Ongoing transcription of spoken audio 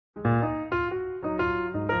So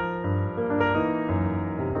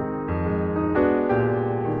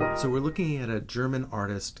we're looking at a German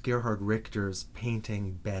artist, Gerhard Richter's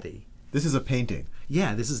painting Betty. This is a painting.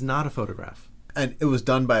 Yeah, this is not a photograph. And it was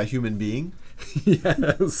done by a human being?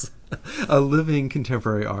 Yes, a living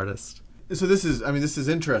contemporary artist. So this is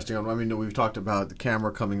interesting. I mean, we've talked about the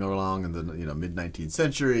camera coming along in the mid-19th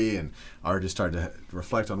century, and artists started to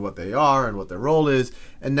reflect on what they are and what their role is.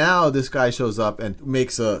 And now this guy shows up and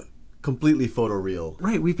makes a completely photoreal.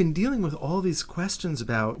 Right, we've been dealing with all these questions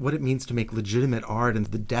about what it means to make legitimate art and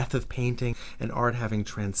the death of painting and art having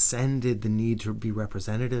transcended the need to be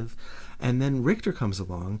representative. And then Richter comes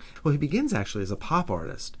along. Well, he begins actually as a pop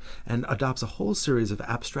artist and adopts a whole series of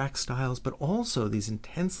abstract styles, but also these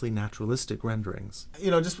intensely naturalistic renderings.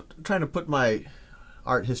 Just trying to put my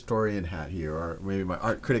art historian hat here, or maybe my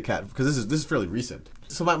art critic hat, because this is fairly recent.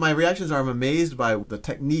 So my reactions are, I'm amazed by the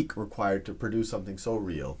technique required to produce something so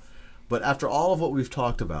real. But after all of what we've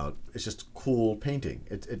talked about, it's just cool painting.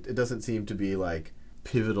 It doesn't seem to be like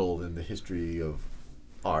pivotal in the history of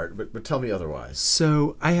art, but tell me otherwise.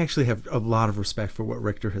 So I actually have a lot of respect for what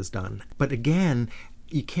Richter has done. But again,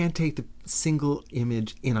 you can't take the single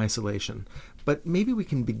image in isolation. But maybe we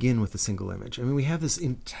can begin with a single image. I mean, we have this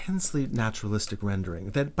intensely naturalistic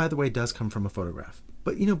rendering that, by the way, does come from a photograph.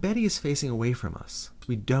 But, Betty is facing away from us.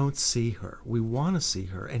 We don't see her. We want to see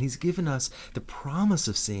her. And he's given us the promise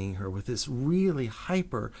of seeing her with this really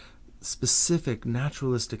hyper specific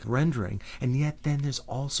naturalistic rendering, and yet then there's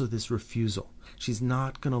also this refusal. She's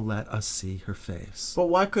not going to let us see her face. But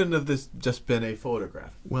why couldn't have this just been a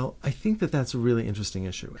photograph? Well, I think that that's a really interesting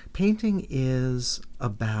issue. Painting is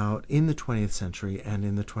about, in the 20th century and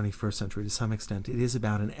in the 21st century to some extent, it is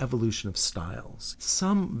about an evolution of styles.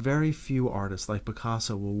 Some very few artists like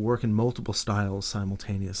Picasso will work in multiple styles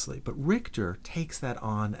simultaneously, but Richter takes that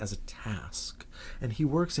on as a task. And he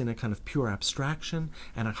works in a kind of pure abstraction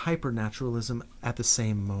and a hypernaturalism at the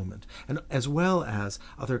same moment, and as well as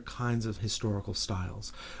other kinds of historical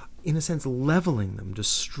styles. In a sense, leveling them,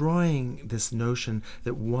 destroying this notion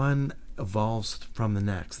that one evolves from the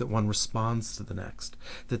next, that one responds to the next.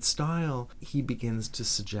 That style, he begins to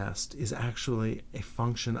suggest, is actually a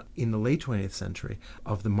function in the late 20th century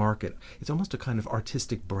of the market. It's almost a kind of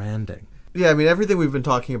artistic branding. Yeah, I mean, everything we've been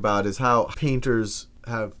talking about is how painters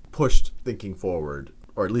have pushed thinking forward,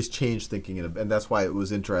 or at least changed thinking, and that's why it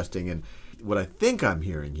was interesting. And what I think I'm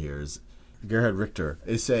hearing here is Gerhard Richter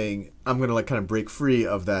is saying, I'm going to kind of break free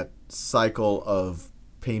of that cycle of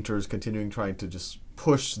painters continuing trying to just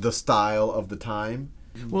push the style of the time.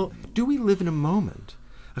 Well, do we live in a moment,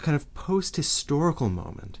 a kind of post-historical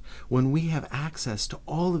moment, when we have access to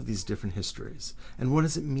all of these different histories? And what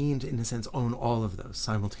does it mean to, in a sense, own all of those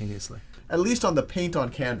simultaneously? At least on the paint on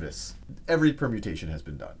canvas, every permutation has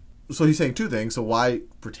been done. So he's saying two things. So why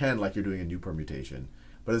pretend like you're doing a new permutation?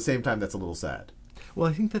 But at the same time, that's a little sad. Well,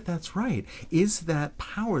 I think that that's right. Is that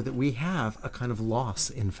power that we have a kind of loss,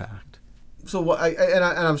 in fact? So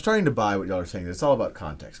I'm starting to buy what y'all are saying. It's all about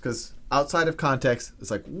context. Because outside of context,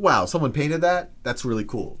 it's like, wow, someone painted that? That's really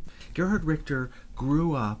cool. Gerhard Richter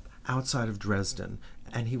grew up outside of Dresden,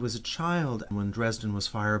 and he was a child when Dresden was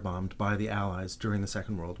firebombed by the Allies during the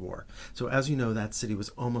Second World War. So as you know, that city was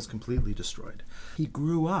almost completely destroyed. He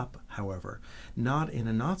grew up, however, not in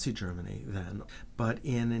a Nazi Germany then, but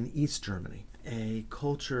in an East Germany, a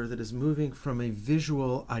culture that is moving from a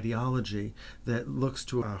visual ideology that looks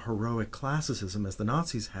to a heroic classicism, as the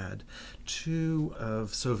Nazis had, to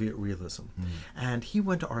of Soviet realism. And he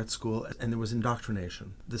went to art school, and there was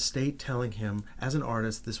indoctrination. The state telling him, as an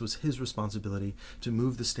artist, this was his responsibility to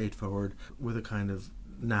move the state forward with a kind of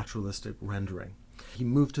naturalistic rendering. He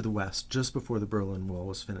moved to the West just before the Berlin Wall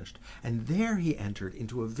was finished. And there he entered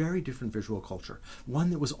into a very different visual culture,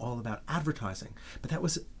 one that was all about advertising. But that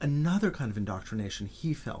was another kind of indoctrination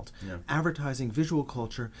he felt. Yeah. Advertising visual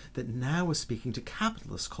culture that now was speaking to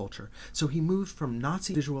capitalist culture. So he moved from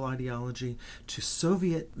Nazi visual ideology to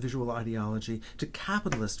Soviet visual ideology to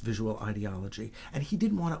capitalist visual ideology. And he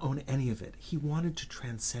didn't want to own any of it. He wanted to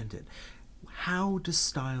transcend it. How does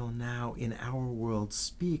style now in our world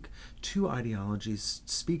speak to ideologies,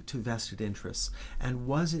 speak to vested interests? And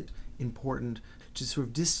was it important to sort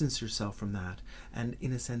of distance yourself from that and,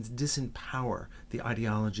 in a sense, disempower the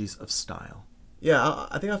ideologies of style? Yeah,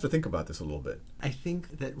 I think I have to think about this a little bit. I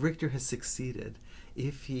think that Richter has succeeded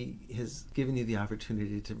if he has given you the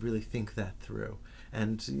opportunity to really think that through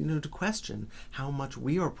and, to question how much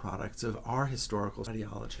we are products of our historical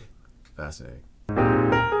ideology. Fascinating.